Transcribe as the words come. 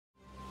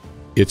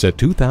It's a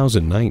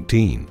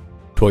 2019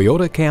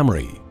 Toyota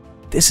Camry.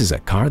 This is a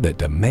car that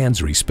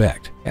demands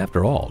respect.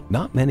 After all,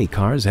 not many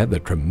cars have the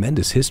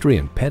tremendous history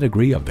and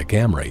pedigree of the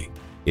Camry.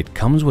 It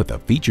comes with the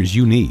features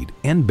you need,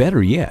 and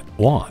better yet,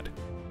 want.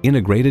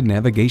 Integrated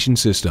navigation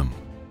system,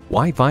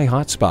 Wi-Fi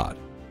hotspot,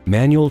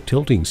 manual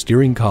tilting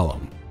steering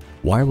column,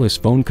 wireless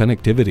phone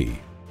connectivity,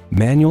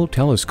 manual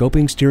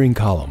telescoping steering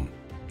column,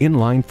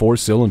 inline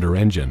 4-cylinder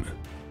engine,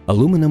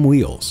 aluminum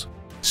wheels,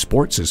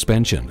 sport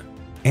suspension,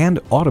 and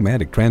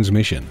automatic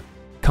transmission.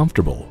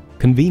 Comfortable,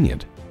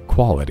 convenient,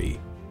 quality.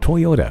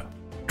 Toyota.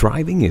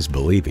 Driving is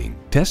believing.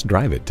 Test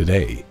drive it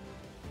today.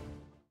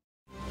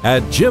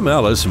 At Jim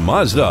Ellis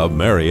Mazda of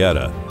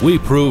Marietta, we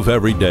prove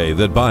every day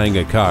that buying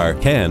a car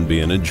can be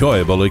an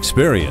enjoyable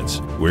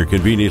experience. We're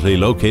conveniently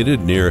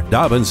located near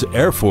Dobbins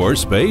Air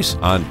Force Base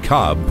on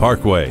Cobb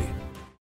Parkway.